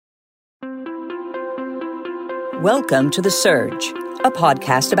Welcome to the Surg, a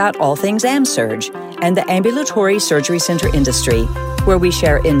podcast about all things AMSURG and the Ambulatory Surgery Center industry, where we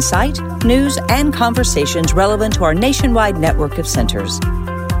share insight, news, and conversations relevant to our nationwide network of centers.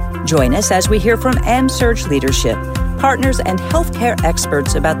 Join us as we hear from AMSURG leadership, partners, and healthcare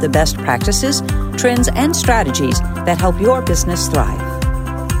experts about the best practices, trends, and strategies that help your business thrive.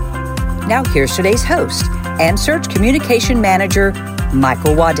 Now here's today's host, AMSURG Communication Manager,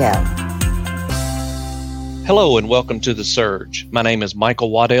 Michael Waddell. Hello and welcome to the Surge. My name is Michael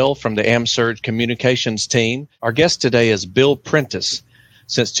Waddell from the AMSURG Communications team. Our guest today is Bill Prentice.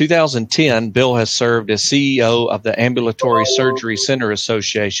 Since 2010, Bill has served as CEO of the Ambulatory Surgery Center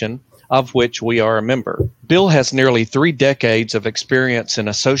Association, of which we are a member. Bill has nearly 3 decades of experience in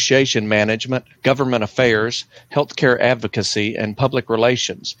association management, government affairs, healthcare advocacy, and public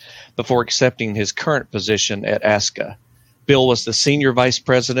relations before accepting his current position at ASCA. Bill was the Senior Vice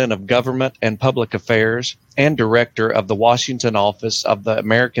President of Government and Public Affairs and Director of the Washington office of the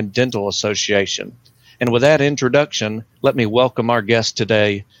American Dental Association. And with that introduction, let me welcome our guest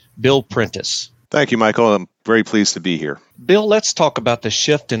today, Bill Prentice. Thank you, Michael. I'm very pleased to be here. Bill, let's talk about the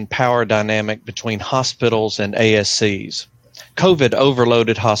shift in power dynamic between hospitals and ASCs. COVID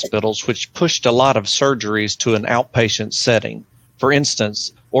overloaded hospitals, which pushed a lot of surgeries to an outpatient setting. For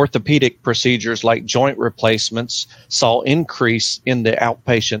instance, orthopedic procedures like joint replacements saw increase in the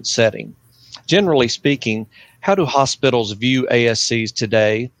outpatient setting. Generally speaking, how do hospitals view ASCs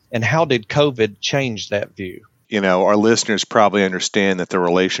today, and how did COVID change that view? Our listeners probably understand that the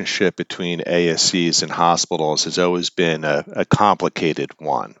relationship between ASCs and hospitals has always been a complicated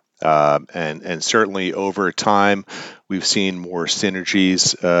one. And certainly over time, we've seen more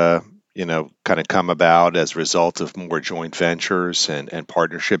synergies kind of come about as a result of more joint ventures and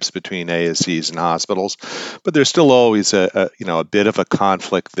partnerships between ASCs and hospitals. But there's still always a bit of a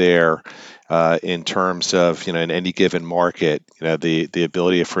conflict there in terms of, in any given market, the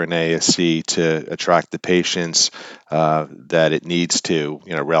ability for an ASC to attract the patients that it needs to,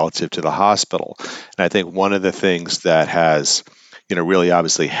 relative to the hospital. And I think one of the things that has really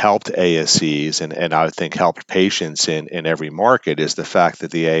obviously helped ASCs and I would think helped patients in every market is the fact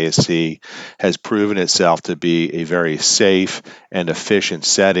that the ASC has proven itself to be a very safe and efficient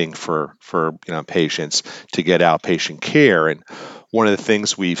setting for patients to get outpatient care. And one of the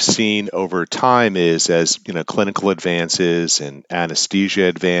things we've seen over time is as clinical advances and anesthesia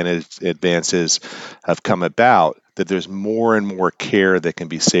advances have come about, that there's more and more care that can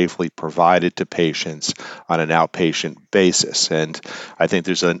be safely provided to patients on an outpatient basis. And I think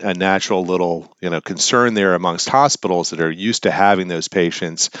there's a natural little, concern there amongst hospitals that are used to having those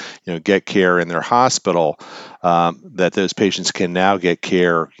patients, get care in their hospital, that those patients can now get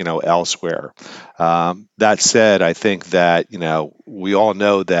care, elsewhere. That said, I think that, we all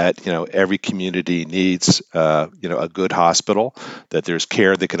know that, every community needs, a good hospital, that there's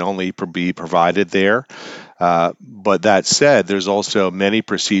care that can only be provided there. But that said, there's also many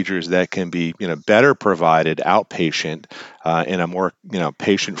procedures that can be, better provided outpatient in a more,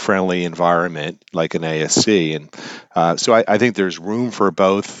 patient-friendly environment like an ASC. And so I think there's room for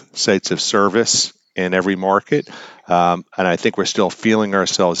both sites of service in every market. And I think we're still feeling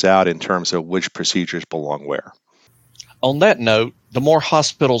ourselves out in terms of which procedures belong where. On that note, the more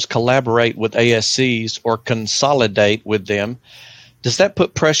hospitals collaborate with ASCs or consolidate with them, does that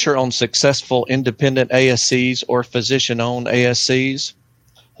put pressure on successful independent ASCs or physician-owned ASCs?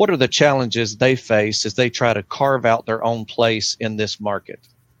 What are the challenges they face as they try to carve out their own place in this market?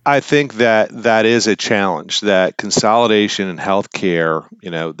 I think that is a challenge, that consolidation in healthcare,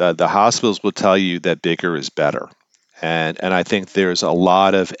 the hospitals will tell you that bigger is better. And I think there's a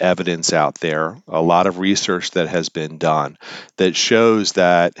lot of evidence out there, a lot of research that has been done that shows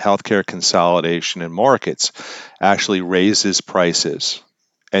that healthcare consolidation in markets actually raises prices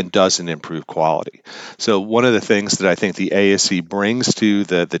and doesn't improve quality. So one of the things that I think the ASC brings to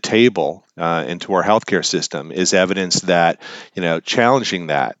the table into our healthcare system is evidence that, challenging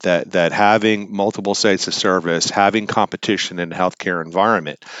that having multiple sites of service, having competition in a healthcare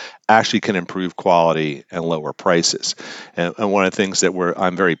environment actually can improve quality and lower prices. And one of the things that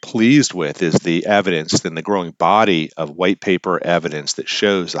I'm very pleased with is the evidence and the growing body of white paper evidence that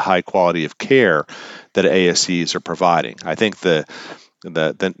shows the high quality of care that ASCs are providing. I think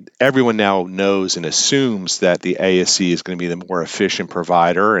everyone now knows and assumes that the ASC is going to be the more efficient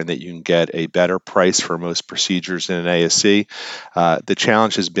provider and that you can get a better price for most procedures in an ASC. The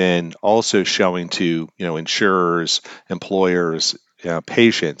challenge has been also showing to insurers, employers,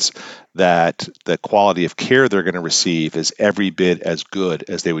 patients that the quality of care they're going to receive is every bit as good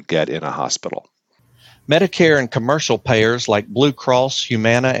as they would get in a hospital. Medicare and commercial payers like Blue Cross,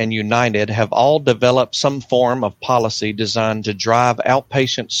 Humana, and United have all developed some form of policy designed to drive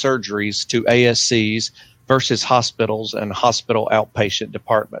outpatient surgeries to ASCs versus hospitals and hospital outpatient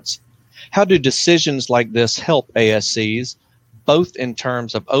departments. How do decisions like this help ASCs, both in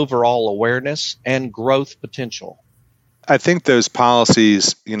terms of overall awareness and growth potential? I think those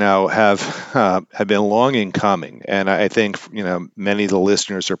policies, have been long in coming, and I think many of the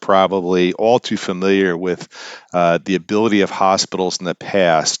listeners are probably all too familiar with the ability of hospitals in the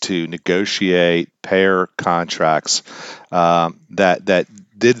past to negotiate payer contracts that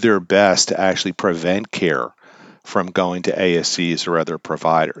did their best to actually prevent care from going to ASCs or other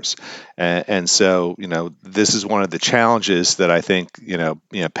providers. And so, this is one of the challenges that I think,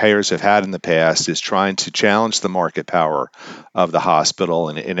 payers have had in the past, is trying to challenge the market power of the hospital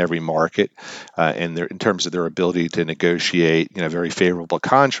in every market in terms of their ability to negotiate, very favorable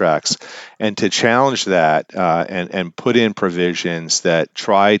contracts, and to challenge that and put in provisions that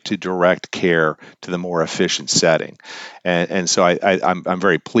try to direct care to the more efficient setting. And so I'm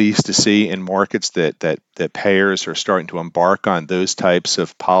very pleased to see in markets that payers are starting to embark on those types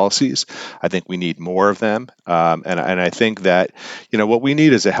of policies. I think we need more of them, and I think that what we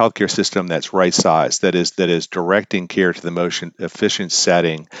need is a healthcare system that's right-sized, that is directing care to the most efficient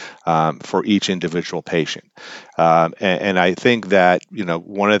setting for each individual patient. And I think that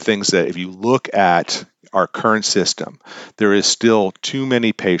one of the things that, if you look at our current system, there is still too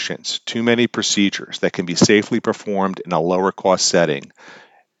many patients, too many procedures that can be safely performed in a lower cost setting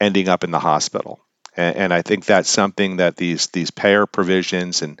ending up in the hospital. And I think that's something that these payer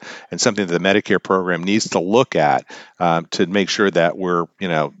provisions and something that the Medicare program needs to look at to make sure that we're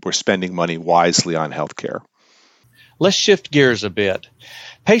spending money wisely on healthcare. Let's shift gears a bit.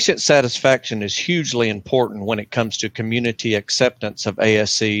 Patient satisfaction is hugely important when it comes to community acceptance of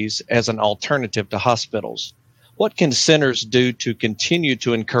ASCs as an alternative to hospitals. What can centers do to continue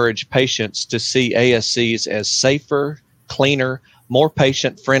to encourage patients to see ASCs as safer, cleaner, more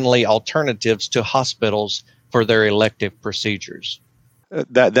patient-friendly alternatives to hospitals for their elective procedures?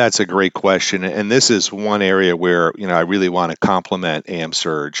 That's a great question, and this is one area where I really want to compliment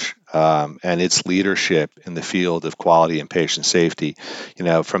AMSURG and its leadership in the field of quality and patient safety.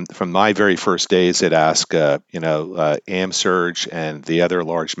 From my very first days at ASCA, AMSURG and the other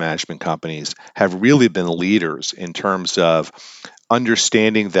large management companies have really been leaders in terms of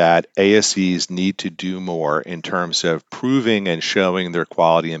understanding that ASCs need to do more in terms of proving and showing their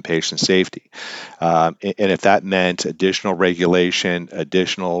quality and patient safety. And if that meant additional regulation,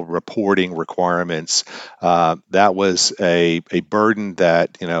 additional reporting requirements, that was a burden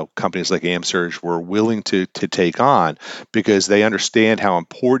that companies like AMSURG were willing to take on, because they understand how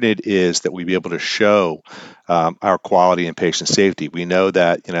important it is that we be able to show our quality and patient safety. We know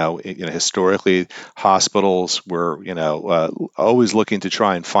that historically hospitals were always looking to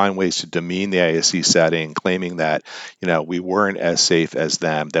try and find ways to demean the ASC setting, claiming that we weren't as safe as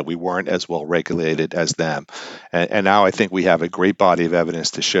them, that we weren't as well regulated as them. And now I think we have a great body of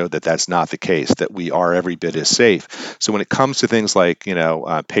evidence to show that that's not the case, that we are every bit as safe. So when it comes to things like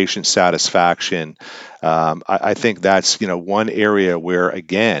patient satisfaction, I think that's one area where,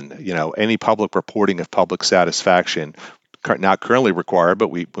 again, any public reporting of public satisfaction, not currently required, but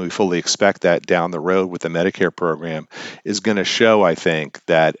we fully expect that down the road with the Medicare program, is going to show, I think,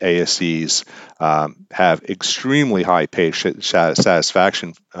 that ASCs have extremely high patient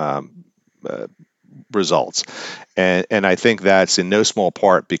satisfaction results, and I think that's in no small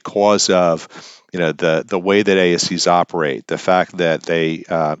part because of the way that ASCs operate, the fact that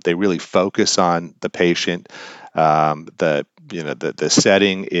they really focus on the patient. The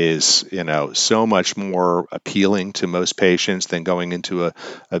setting is so much more appealing to most patients than going into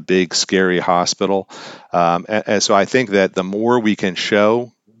a big scary hospital, and so I think that the more we can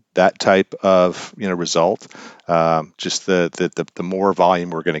show that type of result, just the more volume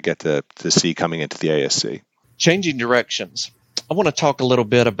we're going to get to see coming into the ASC. Changing directions, I want to talk a little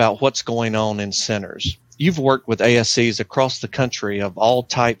bit about what's going on in centers. You've worked with ASCs across the country of all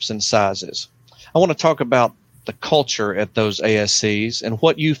types and sizes. I want to talk about the culture at those ASCs and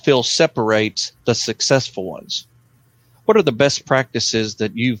what you feel separates the successful ones. What are the best practices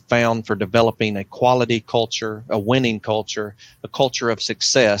that you've found for developing a quality culture, a winning culture, a culture of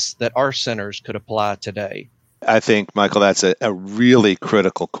success that our centers could apply today? I think, Michael, that's a really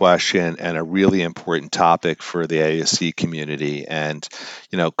critical question and a really important topic for the ASC community. And,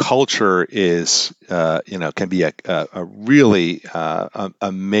 culture is, can be a really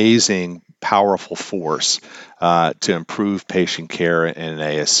amazing, powerful force to improve patient care in an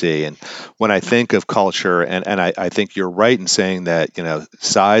ASC. And when I think of culture, and I think you're right in saying that,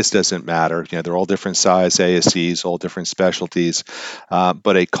 size doesn't matter. They're all different size ASCs, all different specialties,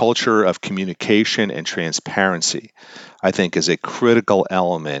 but a culture of communication and transparency, I think, is a critical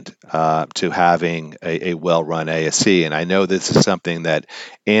element to having a well-run ASC. And I know this is something that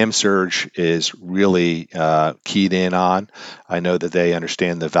AMSURG is really keyed in on. I know that they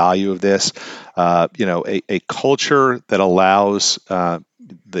understand the value of this. A culture that allows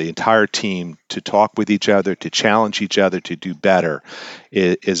the entire team to talk with each other, to challenge each other, to do better,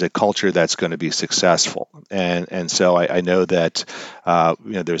 is a culture that's going to be successful. And so I know that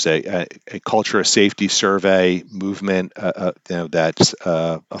there's a culture of safety survey movement that's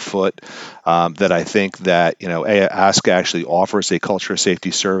afoot. That I think that ASCA actually offers a culture of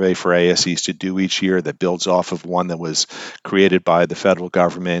safety survey for ASCs to do each year that builds off of one that was created by the federal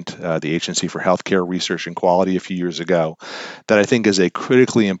government, the Agency for Healthcare Research and Quality, a few years ago. That I think is a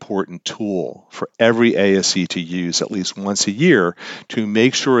critically important tool for every ASC to use at least once a year to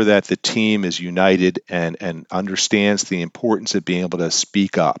make sure that the team is united and understands the importance of being able to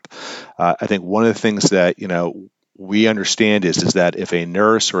speak up. I think one of the things that we understand is that if a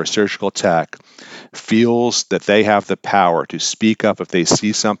nurse or a surgical tech feels that they have the power to speak up if they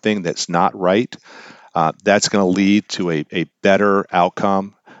see something that's not right, that's going to lead to a better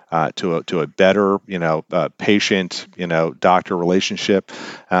outcome, to a better patient doctor relationship.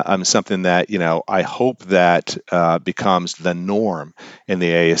 Something that I hope that becomes the norm in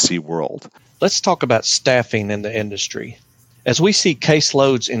the ASC world. Let's talk about staffing in the industry. As we see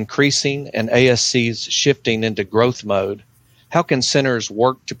caseloads increasing and ASCs shifting into growth mode, how can centers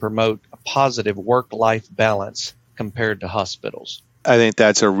work to promote a positive work-life balance compared to hospitals? I think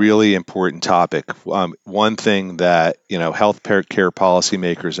that's a really important topic. One thing that health care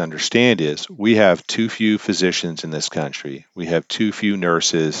policymakers understand is we have too few physicians in this country. We have too few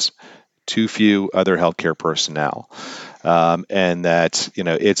nurses, too few other healthcare personnel. And that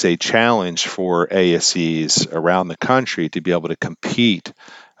it's a challenge for ASCs around the country to be able to compete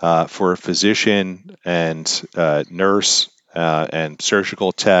for a physician and nurse and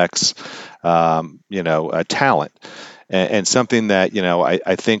surgical techs, talent. And something that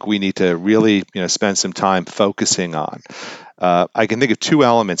I think we need to really spend some time focusing on. I can think of two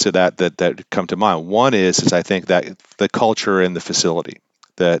elements of that come to mind. One is I think that the culture in the facility,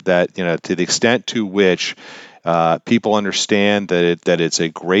 that to the extent to which people understand that it's a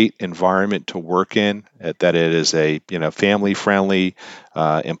great environment to work in, that it is a family-friendly,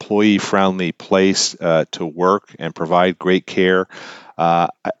 employee-friendly place to work and provide great care.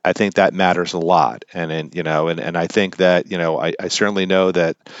 I think that matters a lot, and I think that I certainly know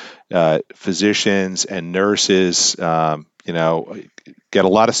that physicians and nurses get a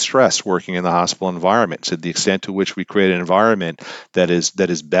lot of stress working in the hospital environment. So the extent to which we create an environment that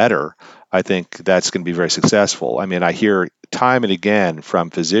is better, I think that's going to be very successful. I mean, I hear time and again from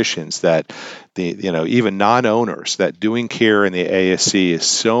physicians that even non-owners, that doing care in the ASC is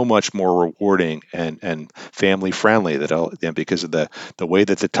so much more rewarding and family friendly because of the way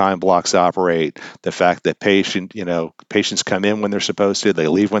that the time blocks operate, the fact that patients come in when they're supposed to, they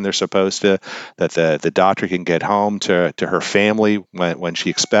leave when they're supposed to, that the doctor can get home to her family when she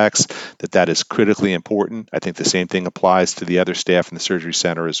expects, that is critically important. I think the same thing applies to the other staff in the surgery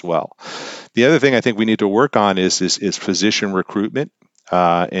center as well. The other thing I think we need to work on is physician recruitment.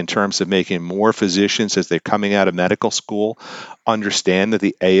 In terms of making more physicians as they're coming out of medical school understand that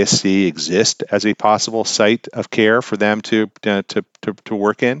the ASC exists as a possible site of care for them to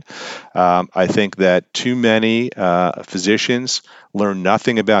work in. I think that too many physicians learn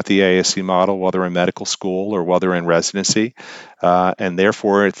nothing about the ASC model while they're in medical school or while they're in residency, and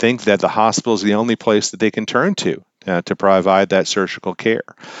therefore think that the hospital is the only place that they can turn to provide that surgical care.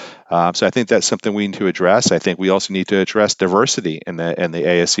 So I think that's something we need to address. I think we also need to address diversity in the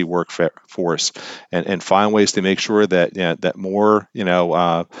ASC workforce and find ways to make sure that that more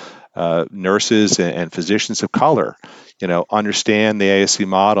nurses and physicians of color understand the ASC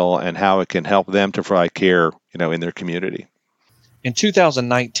model and how it can help them to provide care in their community. In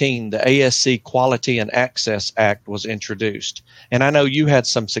 2019, the ASC Quality and Access Act was introduced, and I know you had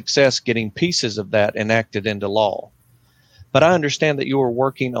some success getting pieces of that enacted into law. But I understand that you are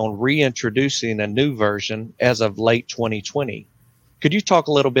working on reintroducing a new version as of late 2020. Could you talk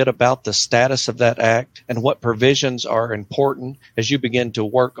a little bit about the status of that act and what provisions are important as you begin to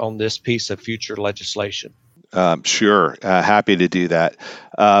work on this piece of future legislation? Sure. Happy to do that.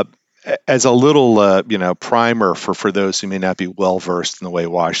 as a little primer for those who may not be well versed in the way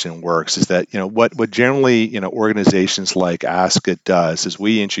Washington works, is that what generally organizations like ASCA does is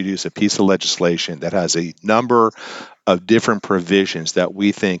we introduce a piece of legislation that has a number of different provisions that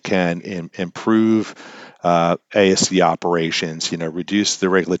we think can improve ASC operations, reduce the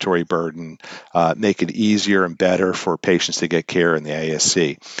regulatory burden, make it easier and better for patients to get care in the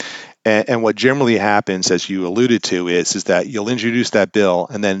ASC. And what generally happens, as you alluded to, is that you'll introduce that bill,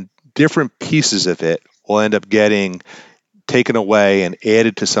 and then different pieces of it will end up getting taken away and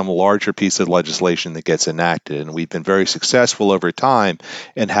added to some larger piece of legislation that gets enacted. And we've been very successful over time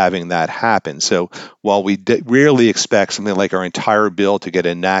in having that happen. So while we rarely expect something like our entire bill to get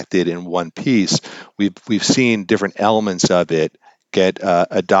enacted in one piece, we've seen different elements of it get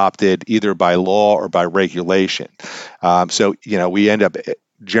adopted either by law or by regulation. So we end up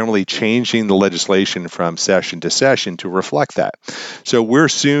generally changing the legislation from session to session to reflect that. So we're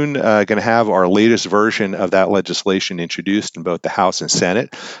soon going to have our latest version of that legislation introduced in both the House and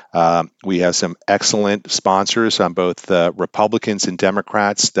Senate. We have some excellent sponsors on both Republicans and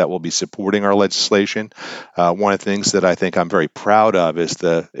Democrats that will be supporting our legislation. One of the things that I think I'm very proud of is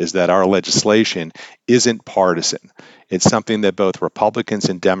that our legislation isn't partisan. It's something that both Republicans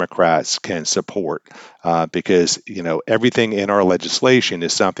and Democrats can support because everything in our legislation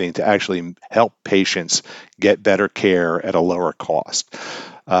is something to actually help patients get better care at a lower cost.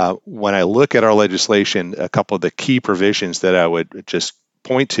 When I look at our legislation, a couple of the key provisions that I would just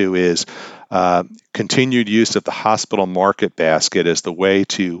point to is continued use of the hospital market basket as the way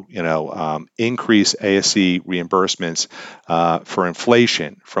to increase ASC reimbursements for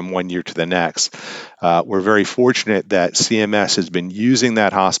inflation from one year to the next. We're very fortunate that CMS has been using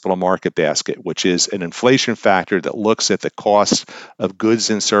that hospital market basket, which is an inflation factor that looks at the costs of goods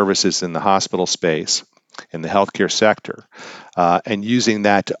and services in the hospital space, in the healthcare sector, and using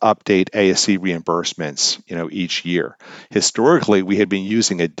that to update ASC reimbursements, each year. Historically, we had been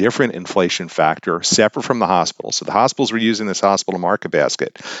using a different inflation factor separate from the hospitals. So the hospitals were using this hospital market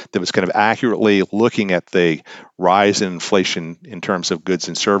basket that was kind of accurately looking at the rise in inflation in terms of goods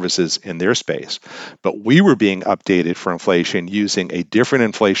and services in their space. But we were being updated for inflation using a different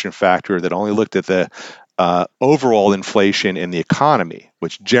inflation factor that only looked at the overall inflation in the economy,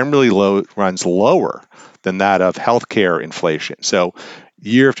 which generally runs lower than that of healthcare inflation. So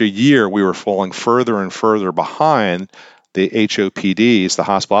year after year, we were falling further and further behind the HOPDs, the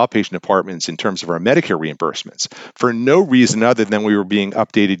hospital outpatient departments, in terms of our Medicare reimbursements, for no reason other than we were being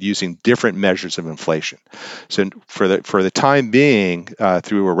updated using different measures of inflation. So for the time being,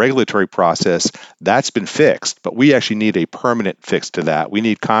 through a regulatory process, that's been fixed, but we actually need a permanent fix to that. We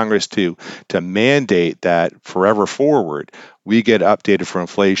need Congress to mandate that forever forward, we get updated for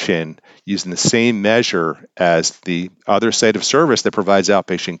inflation using the same measure as the other site of service that provides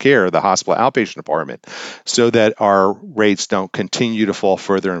outpatient care, the hospital outpatient department, so that our rates don't continue to fall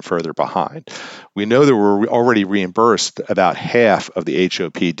further and further behind. We know that we're already reimbursed about half of the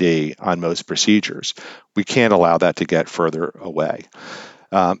HOPD on most procedures. We can't allow that to get further away.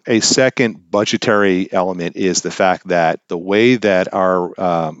 A second budgetary element is the fact that the way that our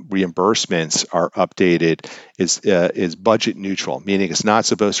reimbursements are updated is budget neutral, meaning it's not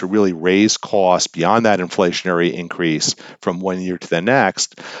supposed to really raise costs beyond that inflationary increase from one year to the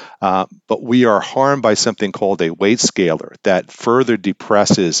next. But we are harmed by something called a weight scaler that further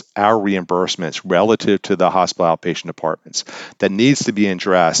depresses our reimbursements relative to the hospital outpatient departments. That needs to be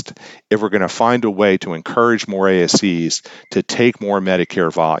addressed if we're going to find a way to encourage more ASCs to take more Medicare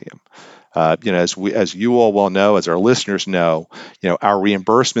volume. As you all well know, as our listeners know, our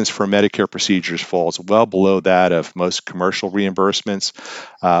reimbursements for Medicare procedures falls well below that of most commercial reimbursements.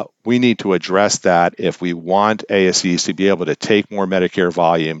 We need to address that if we want ASCs to be able to take more Medicare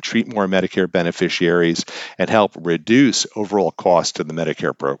volume, treat more Medicare beneficiaries, and help reduce overall costs to the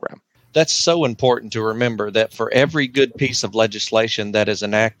Medicare program. That's so important to remember that for every good piece of legislation that is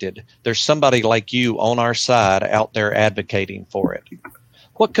enacted, there's somebody like you on our side out there advocating for it.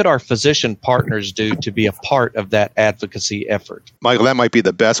 What could our physician partners do to be a part of that advocacy effort? Michael, that might be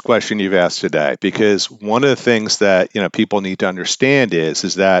the best question you've asked today, because one of the things that people need to understand is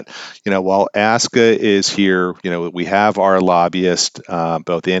that while ASCA is here, we have our lobbyists,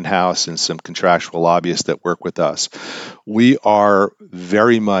 both in-house and some contractual lobbyists that work with us. We are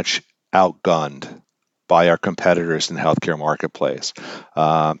very much outgunned by our competitors in the healthcare marketplace.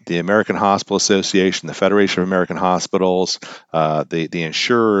 The American Hospital Association, the Federation of American Hospitals, the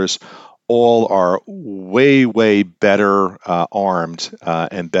insurers, all are way, way better armed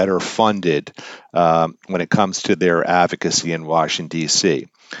and better funded when it comes to their advocacy in Washington, D.C.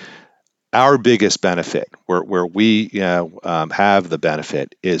 our biggest benefit, where we have the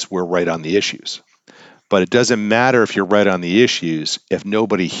benefit, is we're right on the issues. But it doesn't matter if you're right on the issues if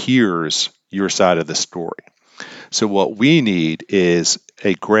nobody hears your side of the story. So what we need is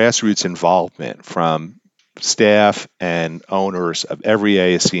a grassroots involvement from staff and owners of every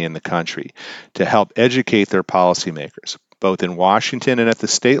ASC in the country to help educate their policymakers, both in Washington and at the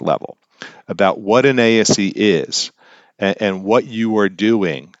state level, about what an ASC is and what you are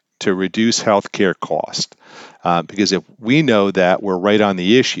doing to reduce healthcare costs. Because if we know that, we're right on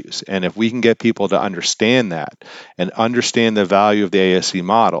the issues. And if we can get people to understand that and understand the value of the ASC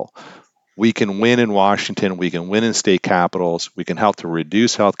model, we can win in Washington, we can win in state capitals, we can help to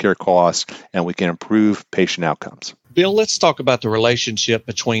reduce healthcare costs, and we can improve patient outcomes. Bill, let's talk about the relationship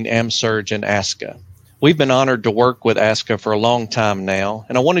between AMSURG and ASCA. We've been honored to work with ASCA for a long time now,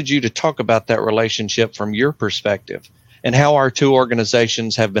 and I wanted you to talk about that relationship from your perspective and how our two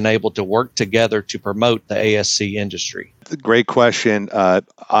organizations have been able to work together to promote the ASC industry. Great question. I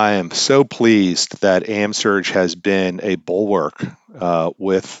am so pleased that AMSURG has been a bulwark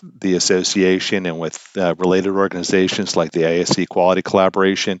with the association and with related organizations like the ASC Quality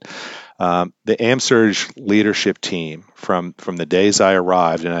Collaboration. The AMSURG leadership team, from the days I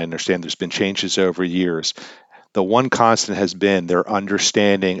arrived, and I understand there's been changes over years, the one constant has been their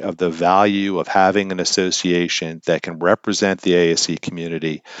understanding of the value of having an association that can represent the ASC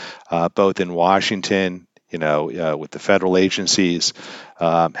community, both in Washington, with the federal agencies,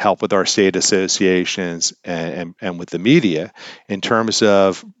 help with our state associations, and with the media in terms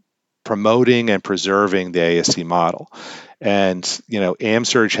of promoting and preserving the ASC model. And,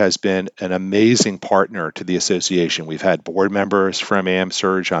 AMSURG has been an amazing partner to the association. We've had board members from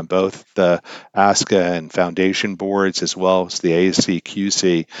AMSURG on both the ASCA and foundation boards, as well as the ASC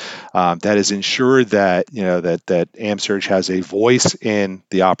QC. That has ensured that, that AMSURG has a voice in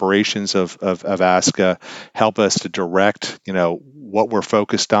the operations of ASCA, help us to direct, what we're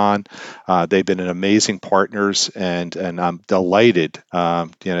focused on. They've been an amazing partners, and I'm delighted,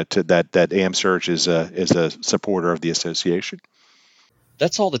 that AMSURG is a supporter of the association.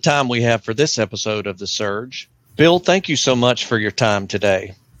 That's all the time we have for this episode of The Surge. Bill, thank you so much for your time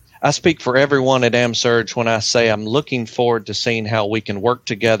today. I speak for everyone at AMSURG when I say I'm looking forward to seeing how we can work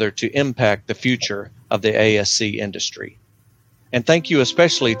together to impact the future of the ASC industry. And thank you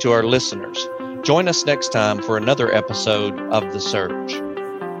especially to our listeners. Join us next time for another episode of The Surge.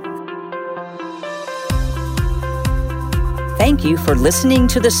 Thank you for listening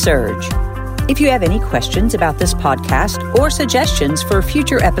to The Surge. If you have any questions about this podcast or suggestions for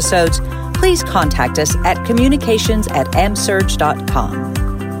future episodes, please contact us at communications@amsurg.com.